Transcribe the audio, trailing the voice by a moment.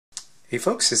Hey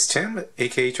folks, it's Tim,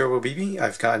 aka Turbo BB.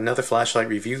 I've got another flashlight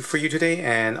review for you today,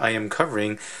 and I am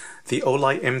covering the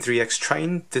Olight M3X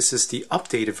Triton. This is the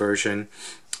updated version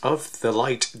of the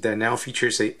light that now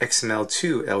features a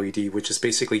XM-L2 LED, which is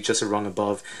basically just a rung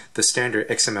above the standard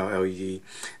XML LED.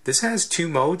 This has two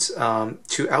modes,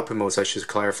 two output modes I should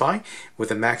clarify, with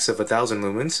a max of 1000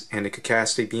 lumens, and it could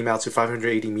cast a beam out to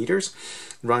 580 meters,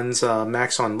 runs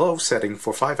max on low setting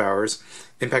for 5 hours,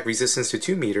 impact resistance to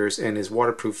 2 meters, and is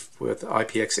waterproof with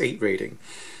IPX8 rating.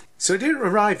 So it did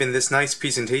arrive in this nice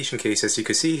presentation case, as you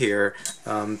can see here,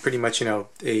 pretty much,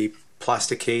 a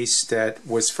plastic case that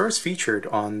was first featured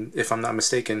on, if I'm not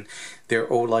mistaken, their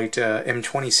Olight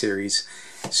M20 series.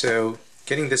 So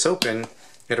getting this open,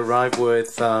 it arrived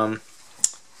with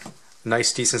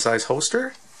nice decent sized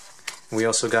holster. We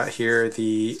also got here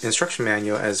the instruction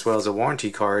manual as well as a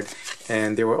warranty card,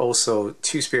 and there were also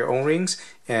two spare O-rings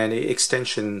and an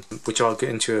extension, which I'll get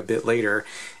into a bit later.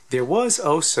 There was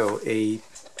also a,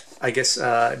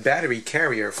 battery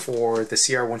carrier for the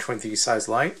CR123 size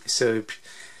light, so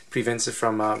prevents it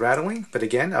from rattling, but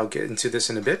again, I'll get into this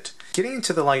in a bit. Getting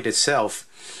into the light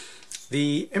itself,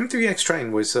 the M3X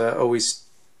Triton was always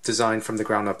designed from the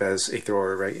ground up as a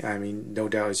thrower, right? I mean, no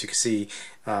doubt, as you can see,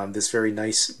 this very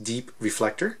nice deep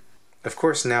reflector. Of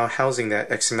course, now housing that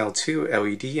XM-L2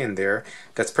 LED in there,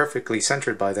 that's perfectly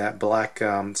centered by that black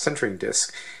centering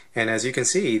disc. And as you can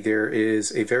see, there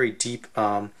is a very deep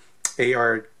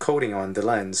AR coating on the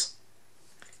lens.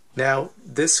 Now,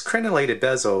 this crenellated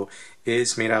bezel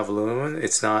is made out of aluminum.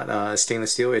 It's not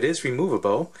stainless steel. It is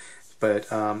removable,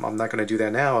 but I'm not going to do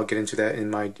that now. I'll get into that in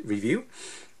my review.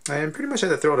 And pretty much at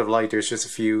the throat of light, there's just a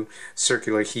few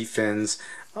circular heat fins.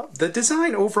 The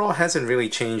design overall hasn't really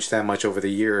changed that much over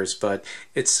the years, but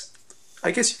it's,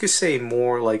 I guess you could say,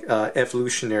 more like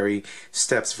evolutionary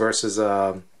steps versus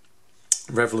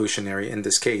revolutionary in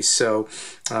this case. So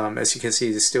as you can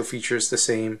see, this still features the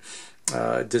same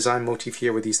design motif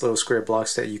here with these little square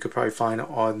blocks that you could probably find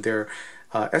on their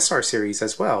SR series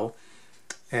as well.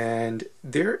 And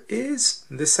there is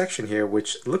this section here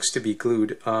which looks to be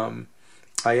glued.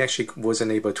 I actually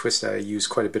wasn't able to twist that. I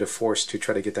used quite a bit of force to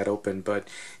try to get that open, but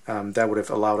that would have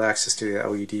allowed access to the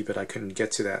LED, but I couldn't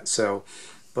get to that. So,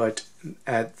 but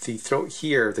at the throat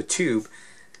here, the tube,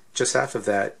 just after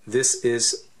that, this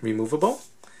is removable.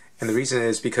 And the reason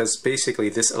is because basically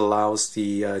this allows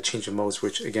the change of modes,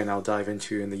 which again I'll dive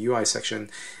into in the UI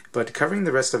section. But covering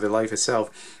the rest of the light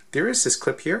itself, there is this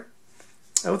clip here,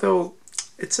 although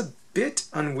it's a bit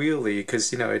unwieldy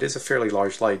because it is a fairly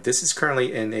large light. This is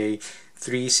currently in a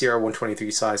 3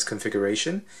 CR123 size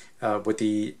configuration. With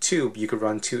the tube, you could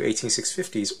run two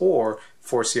 18650s or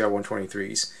 4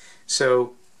 CR123s.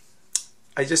 So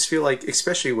I just feel like,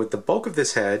 especially with the bulk of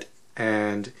this head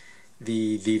and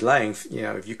the length,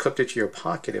 if you clipped it to your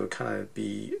pocket, it would kind of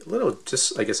be a little,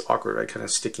 just I guess, awkward, right? Kind of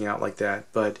sticking out like that.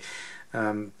 But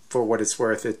for what it's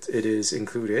worth, it is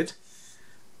included.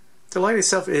 The light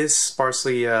itself is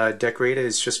sparsely decorated.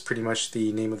 It's just pretty much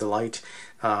the name of the light,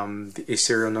 a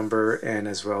serial number, and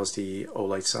as well as the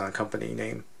Olight's company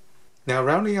name. Now,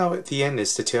 rounding out at the end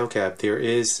is the tail cap. There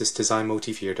is this design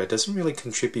motif here that doesn't really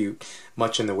contribute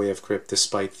much in the way of grip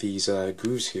despite these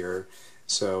grooves here.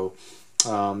 So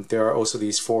there are also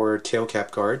these 4 tail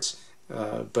cap guards,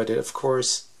 but of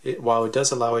course, while it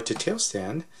does allow it to tail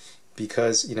stand,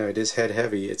 because it is head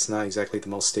heavy, it's not exactly the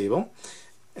most stable.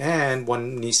 And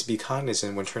one needs to be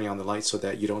cognizant when turning on the light so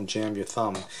that you don't jam your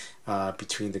thumb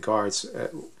between the guards,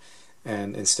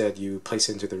 and instead you place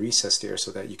it into the recess there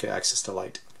so that you can access the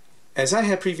light. As I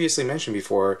had previously mentioned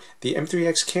before, the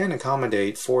M3X can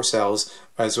accommodate 4 cells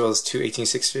as well as two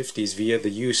 18650s via the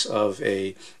use of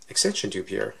a extension tube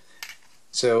here.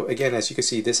 So again, as you can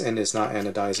see, this end is not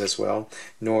anodized as well,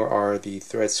 nor are the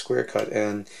threads square cut,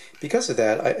 and because of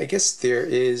that, I guess there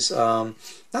is not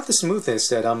the smoothness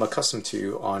that I'm accustomed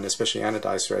to on especially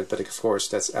anodized thread, but of course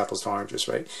that's apples to oranges,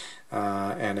 right?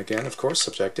 And again, of course,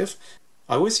 subjective.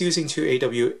 I was using two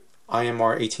AW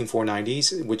IMR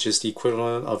 18490s, which is the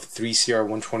equivalent of 3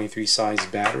 CR123 size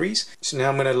batteries. So now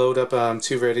I'm going to load up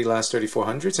two Ready-Last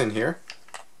 3400s in here.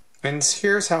 And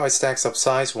here's how it stacks up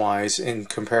size-wise in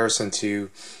comparison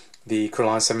to the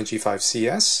Krillon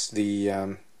 7G5CS,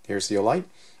 here's the Olight,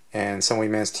 and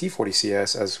Sunwayman's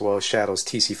T40CS, as well as Shadow's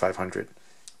TC500.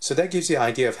 So that gives you an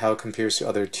idea of how it compares to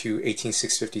other two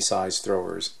 18650 size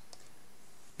throwers.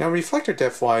 Now, reflector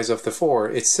depth-wise of the 4,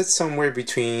 it sits somewhere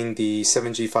between the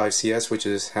 7G5CS, which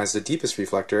has the deepest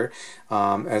reflector,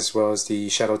 as well as the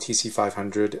Shadow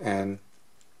TC500 and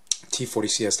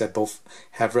T40CS that both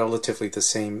have relatively the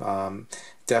same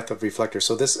depth of reflector.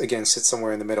 So this again sits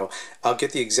somewhere in the middle. I'll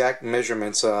get the exact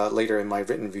measurements later in my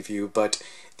written review, but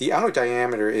the outer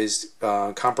diameter is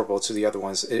comparable to the other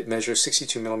ones. It measures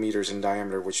 62 millimeters in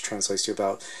diameter, which translates to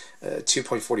about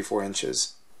 2.44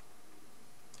 inches.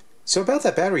 So about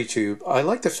that battery tube, I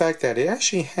like the fact that it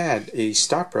actually had a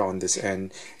stopper on this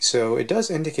end, so it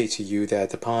does indicate to you that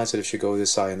the positive should go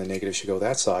this side and the negative should go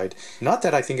that side. Not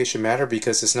that I think it should matter,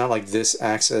 because it's not like this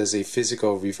acts as a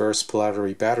physical reverse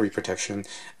polarity battery protection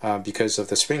because of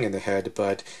the spring in the head,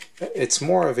 but it's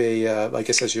more of a, I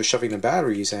guess, as you're shoving the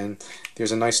batteries in,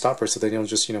 there's a nice stopper so they don't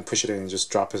just, you know, push it in and just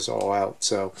drop us all out.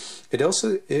 So it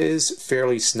also is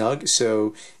fairly snug, so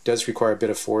it does require a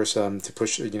bit of force to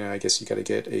push, you know, I guess you got to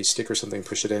get a stick or something,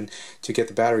 push it in to get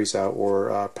the batteries out,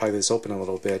 or pry this open a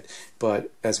little bit.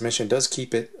 But as mentioned, it does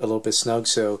keep it a little bit snug,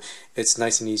 so it's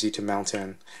nice and easy to mount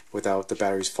in without the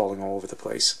batteries falling all over the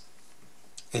place.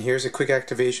 And here's a quick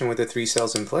activation with the 3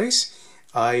 cells in place.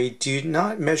 I do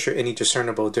not measure any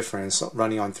discernible difference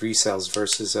running on 3 cells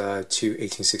versus 2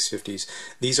 18650s.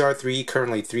 These are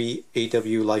currently three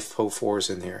AW LifePo 4s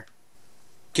in here.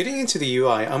 Getting into the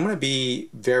UI, I'm going to be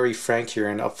very frank here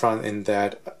and upfront in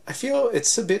that I feel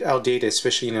it's a bit outdated,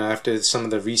 especially, you know, after some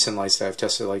of the recent lights that I've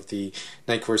tested, like the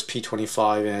Nightcore's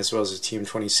P25 and as well as the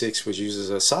TM26, which uses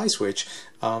a side switch.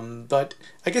 But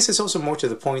I guess it's also more to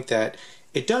the point that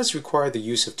it does require the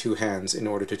use of 2 hands in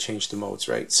order to change the modes,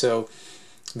 right? So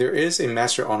there is a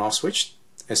master on-off switch.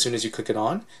 As soon as you click it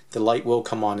on, the light will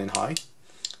come on in high.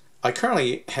 I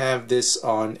currently have this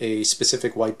on a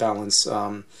specific white balance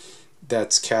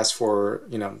that's cast for,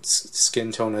 you know,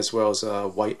 skin tone as well as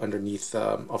white underneath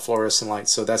a fluorescent light.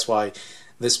 So that's why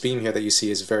this beam here that you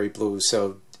see is very blue.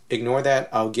 So ignore that.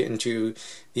 I'll get into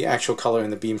the actual color in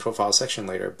the beam profile section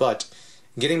later. But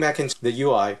getting back into the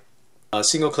UI, a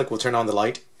single click will turn on the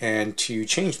light, and to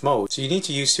change mode, so you need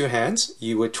to use 2 hands.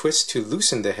 You would twist to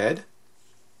loosen the head,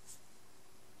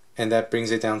 and that brings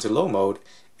it down to low mode.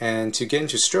 And to get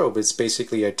into strobe, it's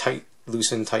basically a tight,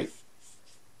 loosen, tight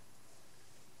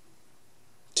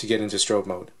to get into strobe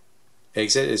mode.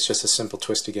 Exit is just a simple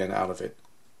twist again out of it.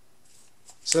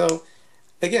 So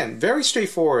again, very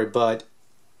straightforward, but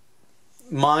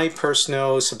my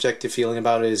personal subjective feeling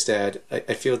about it is that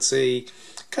I feel it's a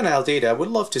kind of outdated. I would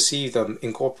love to see them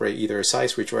incorporate either a side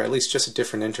switch or at least just a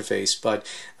different interface, but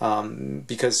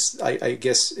because I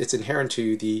guess it's inherent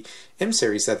to the M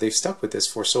series that they've stuck with this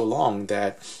for so long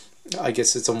that I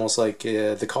guess it's almost like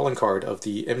the calling card of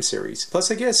the M series.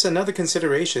 Plus, I guess another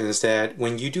consideration is that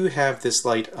when you do have this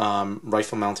light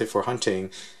rifle mounted for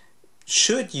hunting,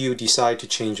 should you decide to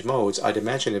change modes, I'd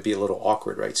imagine it'd be a little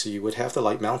awkward, right? So you would have the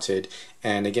light mounted,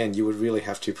 and again, you would really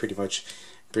have to pretty much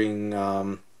bring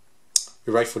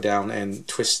your rifle down and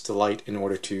twist the light in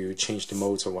order to change the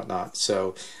modes or whatnot.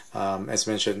 So as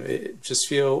mentioned, it just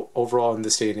feel overall in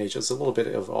this day and age it's a little bit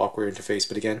of an awkward interface,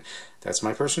 but again, that's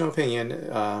my personal opinion.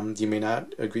 You may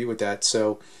not agree with that,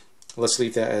 so let's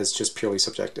leave that as just purely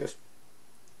subjective.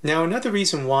 Now, another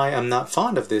reason why I'm not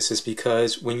fond of this is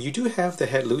because when you do have the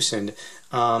head loosened,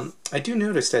 I do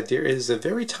notice that there is a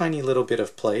very tiny little bit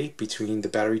of play between the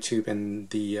battery tube and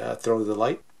the throat of the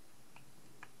light.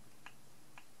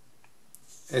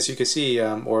 As you can see,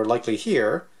 or likely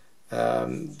here,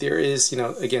 there is, you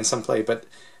know, again, some play, but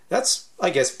that's, I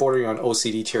guess, bordering on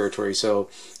OCD territory. So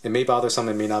it may bother some,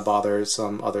 it may not bother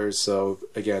some others. So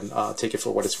again, take it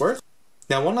for what it's worth.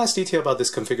 Now, one last detail about this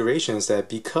configuration is that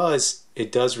because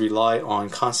it does rely on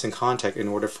constant contact in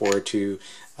order for it to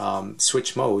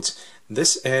switch modes,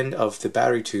 this end of the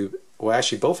battery tube, well,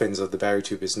 actually both ends of the battery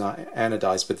tube is not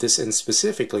anodized, but this end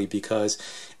specifically because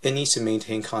it needs to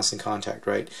maintain constant contact,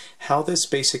 right? How this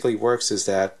basically works is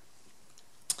that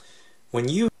when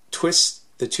you twist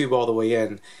the tube all the way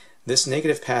in, this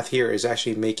negative path here is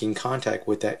actually making contact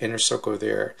with that inner circle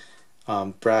there,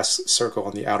 brass circle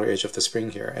on the outer edge of the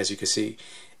spring here, as you can see,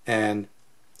 and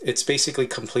it's basically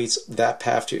completes that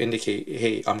path to indicate,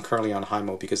 hey, I'm currently on high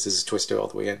mode because this is twisted all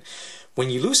the way in. When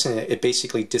you loosen it, it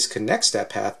basically disconnects that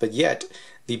path, but yet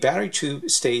the battery tube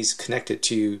stays connected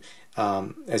to,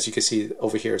 as you can see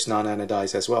over here, it's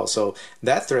non-anodized as well. So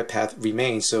that thread path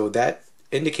remains, so that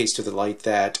indicates to the light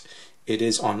that it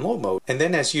is on low mode. And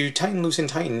then as you tighten, loosen,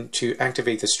 tighten to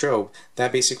activate the strobe,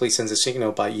 that basically sends a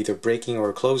signal by either breaking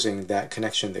or closing that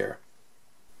connection there.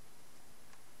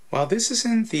 While this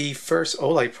isn't the first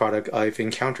Olight product I've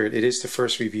encountered, it is the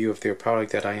first review of their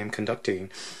product that I am conducting.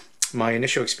 My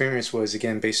initial experience was,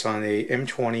 again, based on a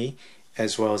M20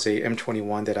 as well as a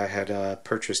M21 that I had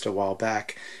purchased a while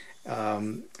back.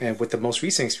 And with the most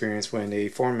recent experience when a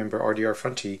forum member, RDR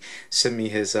Fronty, sent me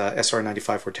his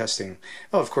SR95 for testing.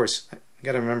 Oh, of course, I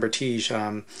gotta remember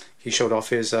Tej, he showed off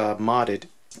his modded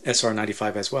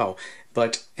SR95 as well.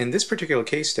 But in this particular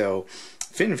case though,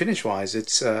 fit and finish wise,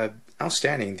 it's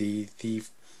outstanding. The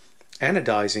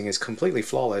anodizing is completely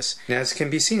flawless. And as can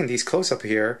be seen in these close-up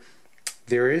here,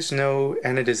 there is no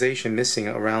anodization missing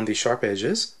around the sharp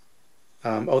edges.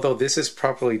 Although this is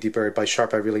properly deburred. By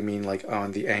sharp I really mean like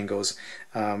on the angles.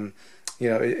 You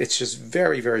know, it's just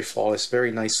very, very flawless,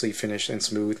 very nicely finished and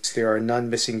smooth. There are none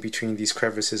missing between these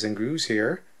crevices and grooves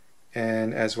here,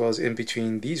 and as well as in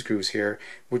between these grooves here,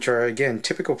 which are again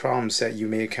typical problems that you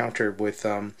may encounter with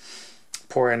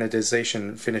poor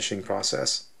anodization finishing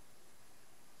process.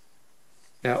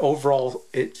 Now overall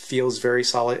it feels very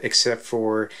solid, except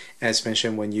for, as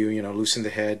mentioned, when you loosen the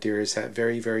head, there is that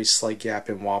very, very slight gap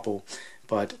and wobble.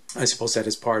 But I suppose that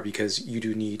is par because you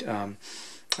do need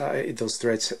those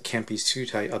threads can't be too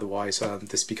tight, otherwise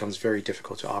this becomes very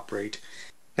difficult to operate.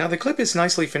 Now the clip is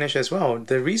nicely finished as well.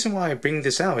 The reason why I bring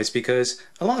this out is because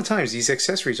a lot of times these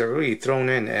accessories are really thrown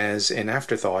in as an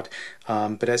afterthought,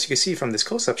 but as you can see from this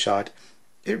close-up shot,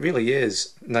 it really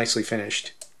is nicely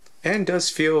finished and does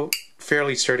feel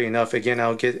fairly sturdy enough. Again,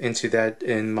 I'll get into that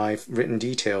in my written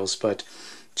details, but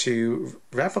to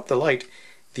wrap up the light,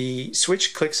 the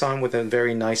switch clicks on with a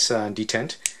very nice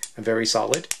detent, very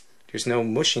solid. There's no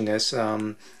mushiness,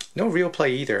 no real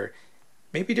play either.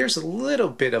 Maybe there's a little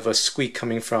bit of a squeak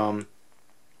coming from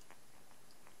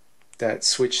that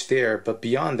switch there, but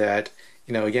beyond that,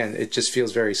 again, it just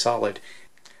feels very solid.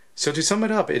 So to sum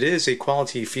it up, it is a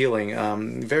quality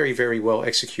feeling, very, very well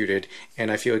executed, and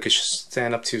I feel it could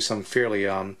stand up to some fairly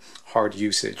hard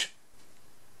usage.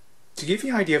 To give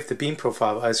you an idea of the beam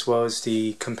profile as well as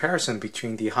the comparison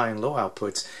between the high and low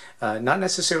outputs, not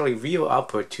necessarily real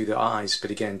output to the eyes, but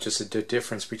again, just the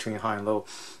difference between high and low.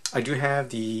 I do have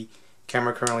the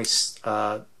camera currently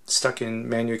stuck in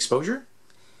manual exposure,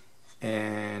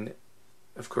 and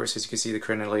of course, as you can see, the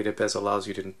crenulated bezel allows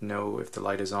you to know if the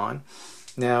light is on.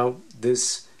 Now,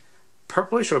 this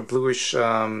purplish or bluish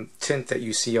tint that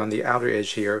you see on the outer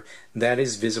edge here, that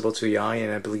is visible to the eye,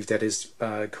 and I believe that is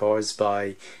caused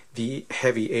by the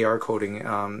heavy AR coating,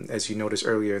 as you noticed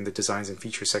earlier in the designs and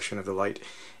features section of the light.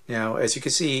 Now, as you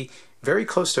can see, very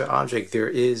close to the object there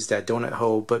is that donut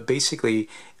hole, but basically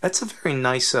that's a very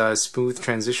nice smooth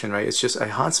transition, right? It's just a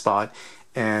hot spot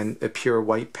and a pure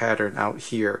white pattern out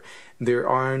here. There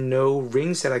are no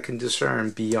rings that I can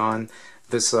discern beyond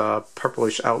this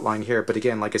purplish outline here, but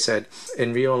again, like I said,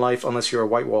 in real life, unless you're a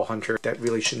white wall hunter, that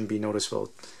really shouldn't be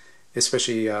noticeable,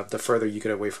 especially the further you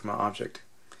get away from an object.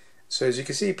 So as you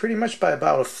can see, pretty much by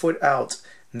about a foot out,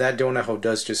 that donut hole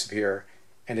does disappear,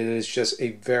 and it is just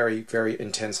a very, very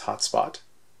intense hot spot.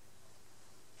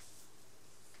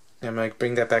 I'm going to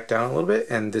bring that back down a little bit,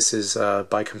 and this is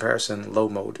by comparison low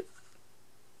mode.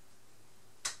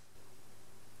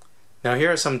 Now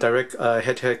here are some direct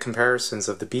head-to-head comparisons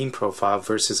of the beam profile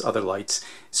versus other lights.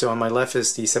 So on my left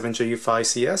is the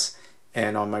 7JU5CS,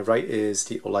 and on my right is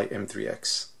the Olight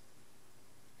M3X.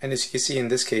 And as you can see in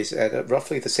this case, at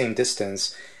roughly the same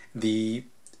distance, the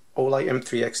Olight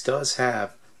M3X does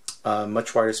have a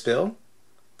much wider spill,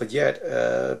 but yet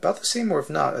about the same, or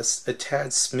if not, a tad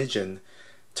smidgen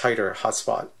tighter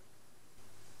hotspot.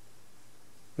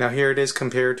 Now here it is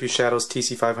compared to Shadow's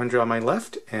TC500 on my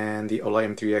left and the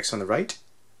Olight M3X on the right.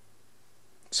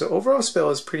 So overall spill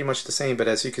is pretty much the same, but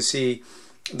as you can see,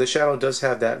 the Shadow does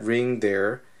have that ring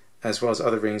there, as well as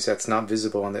other rings that's not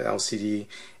visible on the LCD,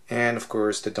 and of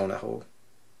course the donut hole.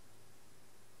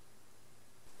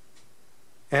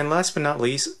 And last but not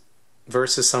least,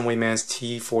 versus Sunwayman's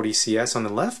T40CS on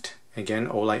the left, again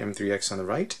Olight M3X on the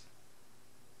right.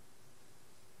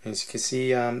 As you can see,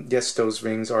 yes, those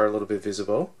rings are a little bit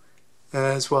visible,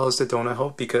 as well as the donut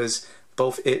hole, because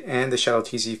both it and the Shadow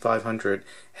TC500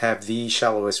 have the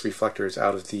shallowest reflectors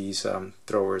out of these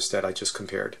throwers that I just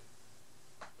compared.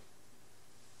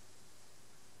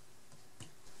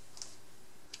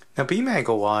 Now beam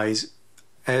angle wise,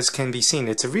 as can be seen,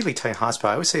 it's a really tight hotspot.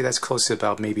 I would say that's close to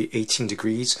about maybe 18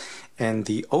 degrees, and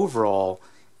the overall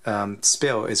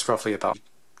spill is roughly about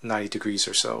 90 degrees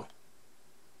or so.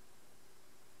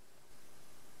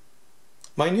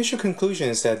 My initial conclusion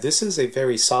is that this is a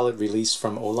very solid release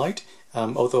from Olight,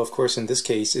 although of course in this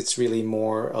case it's really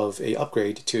more of an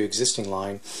upgrade to existing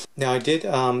line. Now I did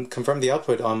confirm the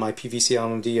output on my PVC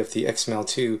LMD of the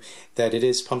XM-L2 that it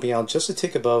is pumping out just a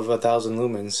tick above 1000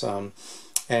 lumens,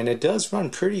 and it does run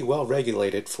pretty well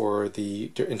regulated for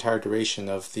the entire duration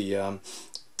of the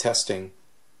testing.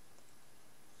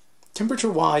 In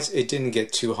Temperature wise, it didn't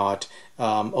get too hot,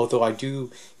 although I do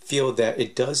feel that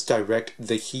it does direct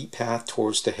the heat path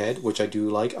towards the head, which I do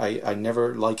like. I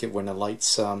never like it when a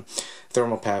light's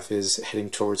thermal path is heading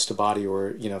towards the body,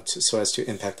 or so as to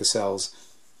impact the cells.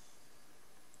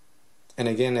 And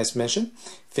again, as mentioned,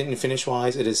 fit and finish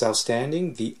wise, it is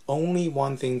outstanding. The only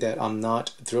one thing that I'm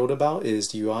not thrilled about is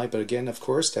the UI, but again, of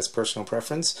course, that's personal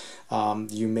preference.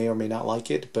 You may or may not like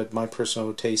it, but my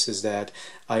personal taste is that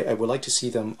I would like to see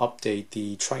them update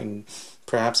the Triton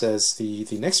perhaps as the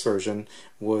next version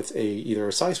with either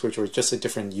a side switch or just a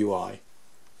different UI.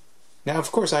 Now,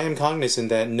 of course, I am cognizant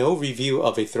that no review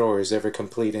of a thrower is ever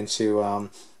complete until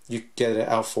you get it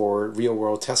out for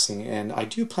real-world testing, and I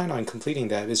do plan on completing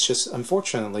that. It's just,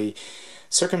 unfortunately,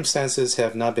 circumstances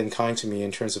have not been kind to me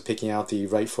in terms of picking out the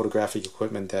right photographic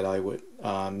equipment that I would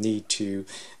need to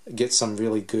get some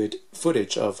really good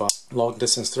footage of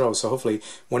long-distance throws. So hopefully,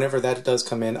 whenever that does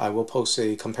come in, I will post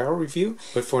a comparable review.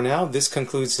 But for now, this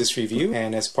concludes this review,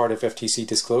 and as part of FTC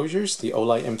disclosures, the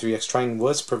Olight M3X Triton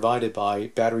was provided by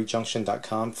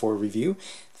BatteryJunction.com for review.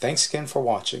 Thanks again for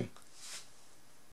watching.